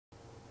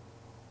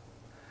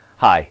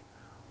Hi,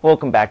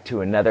 welcome back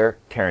to another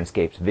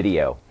TerranScapes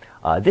video.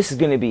 This is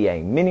going to be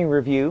a mini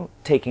review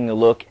taking a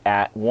look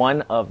at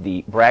one of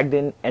the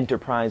Bragdon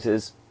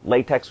Enterprises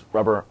latex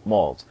rubber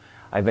molds.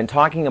 I've been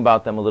talking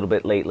about them a little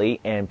bit lately,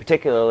 and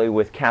particularly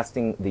with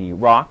casting the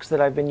rocks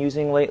that I've been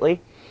using lately.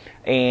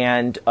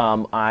 And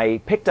I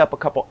picked up a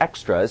couple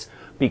extras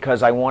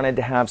because I wanted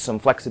to have some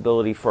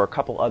flexibility for a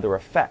couple other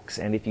effects.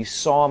 And if you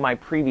saw my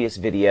previous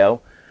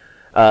video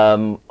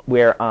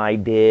where I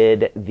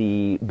did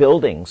the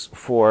buildings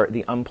for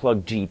the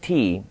Unplugged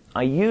GT,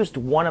 I used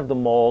one of the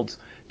molds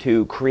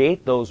to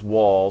create those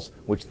walls,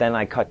 which then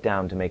I cut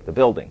down to make the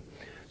building.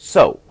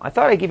 So I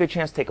thought I'd give you a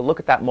chance to take a look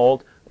at that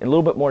mold in a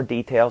little bit more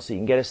detail so you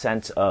can get a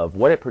sense of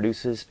what it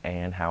produces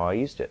and how I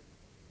used it.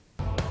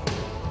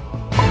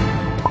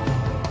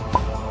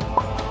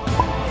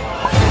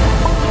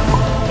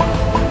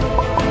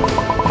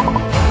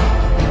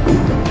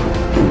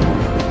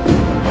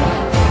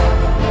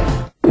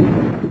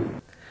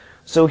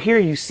 So here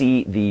you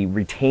see the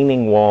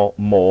retaining wall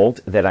mold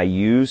that I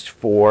used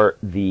for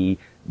the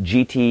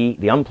GT,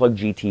 the Unplugged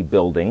GT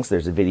buildings.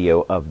 There's a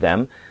video of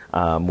them,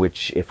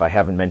 which if I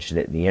haven't mentioned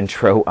it in the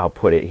intro, I'll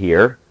put it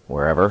here,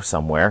 wherever,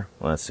 somewhere.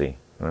 Let's see,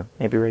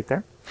 maybe right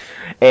there.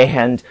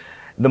 And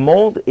the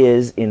mold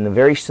is, in the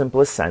very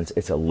simplest sense,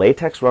 it's a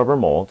latex rubber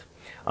mold.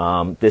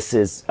 This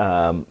is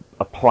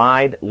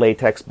applied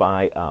latex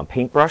by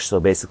paintbrush. So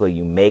basically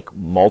you make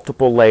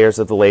multiple layers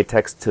of the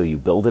latex till you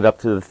build it up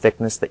to the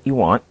thickness that you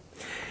want.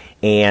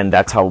 And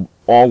that's how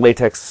all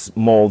latex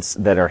molds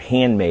that are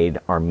handmade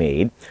are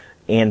made.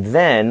 And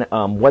then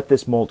what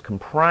this mold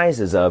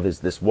comprises of is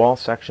this wall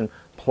section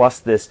plus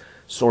this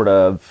sort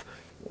of,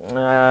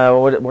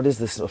 what is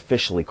this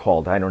officially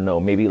called? I don't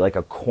know, maybe like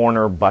a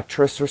corner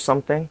buttress or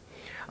something.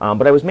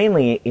 But I was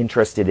mainly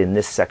interested in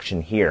this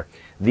section here.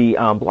 The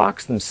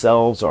blocks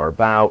themselves are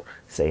about,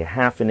 say,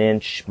 1/2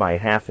 inch by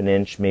 1/2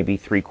 inch, maybe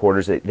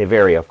 3/4. They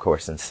vary, of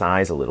course, in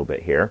size a little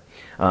bit here.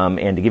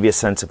 And to give you a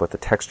sense of what the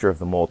texture of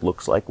the mold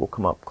looks like, we'll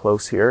come up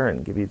close here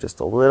and give you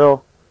just a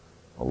little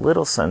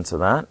sense of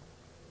that.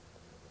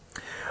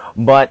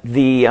 But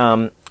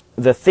the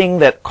thing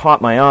that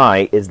caught my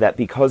eye is that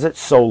because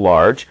it's so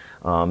large,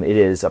 it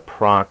is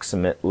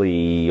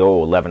approximately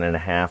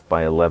 11.5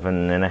 by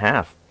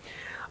 11.5.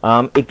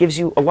 It gives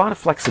you a lot of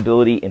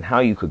flexibility in how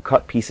you could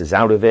cut pieces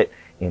out of it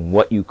and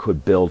what you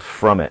could build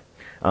from it.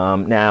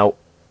 Now,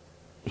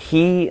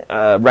 he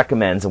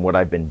recommends, and what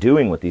I've been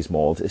doing with these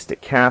molds, is to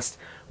cast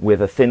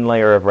with a thin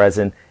layer of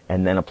resin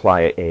and then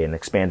apply an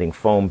expanding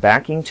foam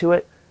backing to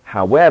it.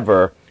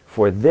 However,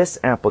 for this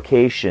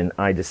application,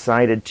 I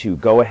decided to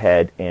go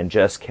ahead and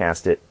just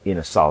cast it in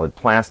a solid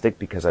plastic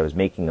because I was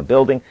making a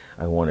building.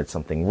 I wanted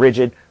something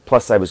rigid.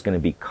 Plus, I was going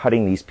to be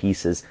cutting these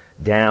pieces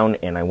down,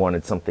 and I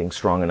wanted something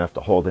strong enough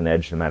to hold an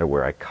edge no matter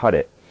where I cut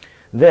it.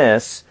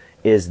 This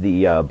is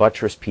the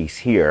buttress piece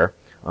here.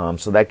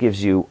 So that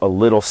gives you a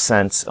little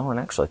sense. Oh, and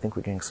actually, I think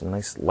we're getting some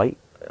nice light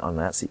on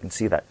that so you can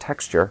see that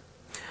texture.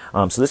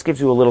 So this gives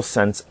you a little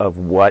sense of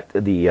what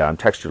the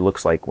texture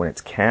looks like when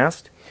it's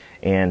cast.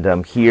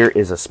 And here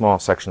is a small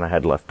section I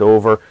had left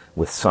over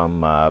with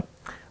some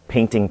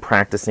painting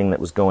practicing that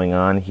was going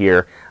on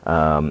here.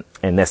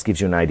 And this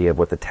gives you an idea of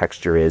what the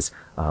texture is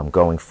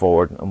going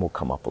forward. And we'll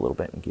come up a little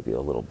bit and give you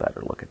a little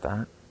better look at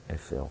that.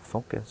 If it'll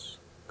focus.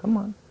 Come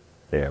on.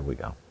 There we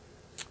go.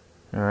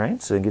 All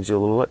right, so it gives you a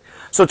little look.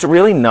 So it's a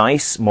really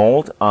nice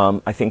mold.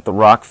 I think the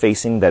rock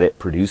facing that it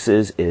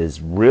produces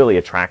is really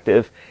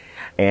attractive.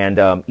 And,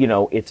 you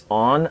know, it's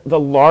on the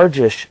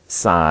largish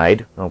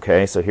side.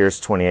 Okay, so here's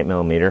 28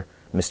 millimeter,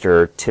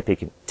 Mr.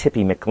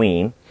 Tippy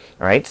McLean.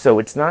 All right, so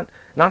it's not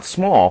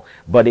small,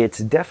 but it's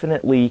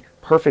definitely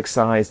perfect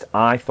sized,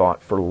 I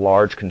thought, for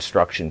large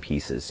construction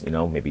pieces. You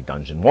know, maybe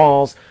dungeon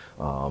walls,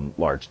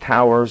 large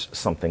towers,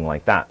 something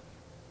like that.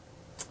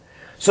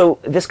 So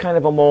this kind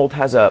of a mold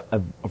has a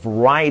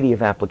variety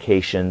of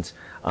applications,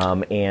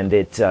 and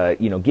it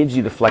you know, gives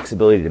you the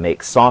flexibility to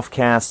make soft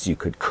casts. You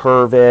could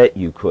curve it.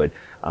 You could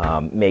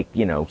make,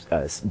 you know,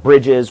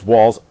 bridges,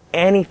 walls,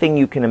 anything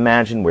you can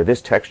imagine where this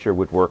texture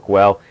would work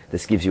well.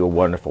 This gives you a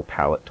wonderful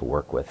palette to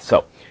work with.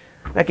 So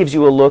that gives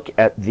you a look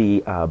at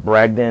the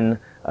Bragdon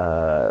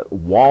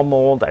wall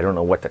mold. I don't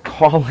know what to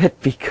call it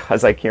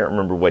because I can't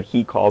remember what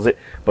he calls it.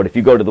 But if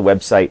you go to the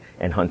website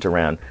and hunt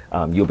around,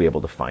 you'll be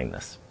able to find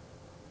this.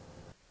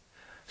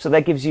 So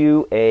that gives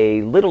you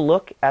a little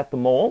look at the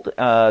mold,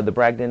 the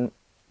Bragdon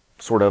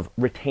sort of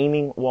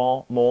retaining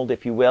wall mold,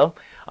 if you will.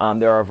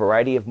 There are a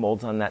variety of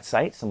molds on that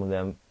site. Some of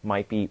them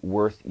might be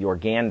worth your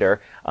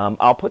gander.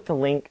 I'll put the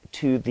link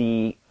to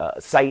the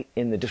site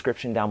in the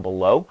description down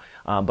below,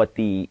 but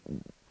the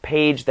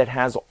page that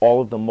has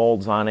all of the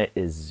molds on it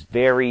is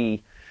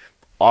very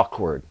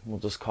awkward. We'll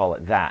just call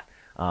it that.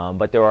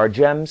 But there are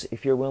gems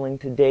if you're willing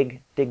to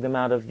dig them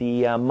out of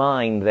the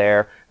mine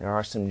there. There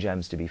are some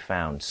gems to be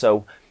found.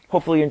 So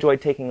hopefully you enjoyed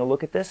taking a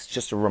look at this.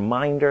 Just a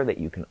reminder that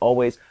you can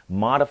always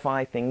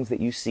modify things that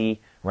you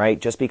see,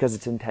 right? Just because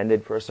it's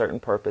intended for a certain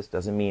purpose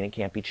doesn't mean it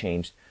can't be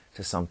changed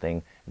to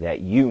something that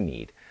you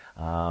need.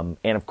 And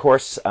of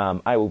course,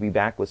 I will be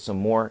back with some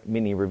more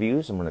mini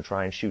reviews. I'm going to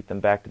try and shoot them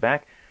back to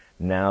back.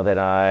 Now that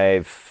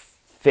I've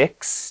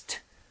fixed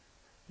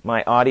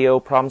my audio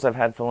problems I've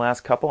had for the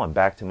last couple, I'm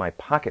back to my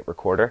pocket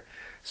recorder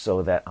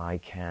so that I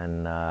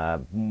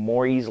can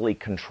more easily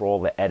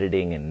control the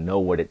editing and know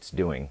what it's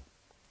doing.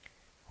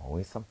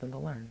 Always something to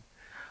learn.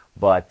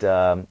 But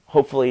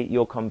hopefully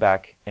you'll come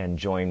back and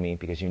join me,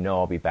 because you know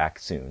I'll be back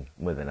soon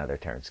with another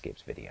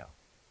TerranScapes video.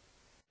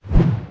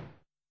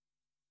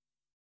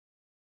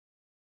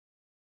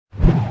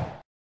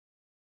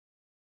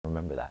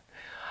 Remember that.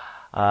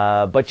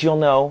 But you'll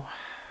know.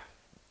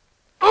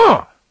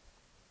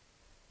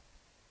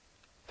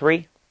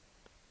 3,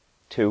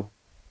 2,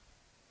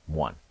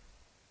 1.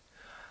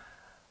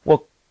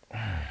 Well,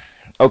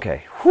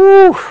 okay.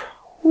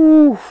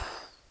 Whew.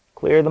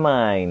 Clear the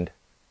mind.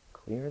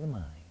 Clear the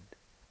mind.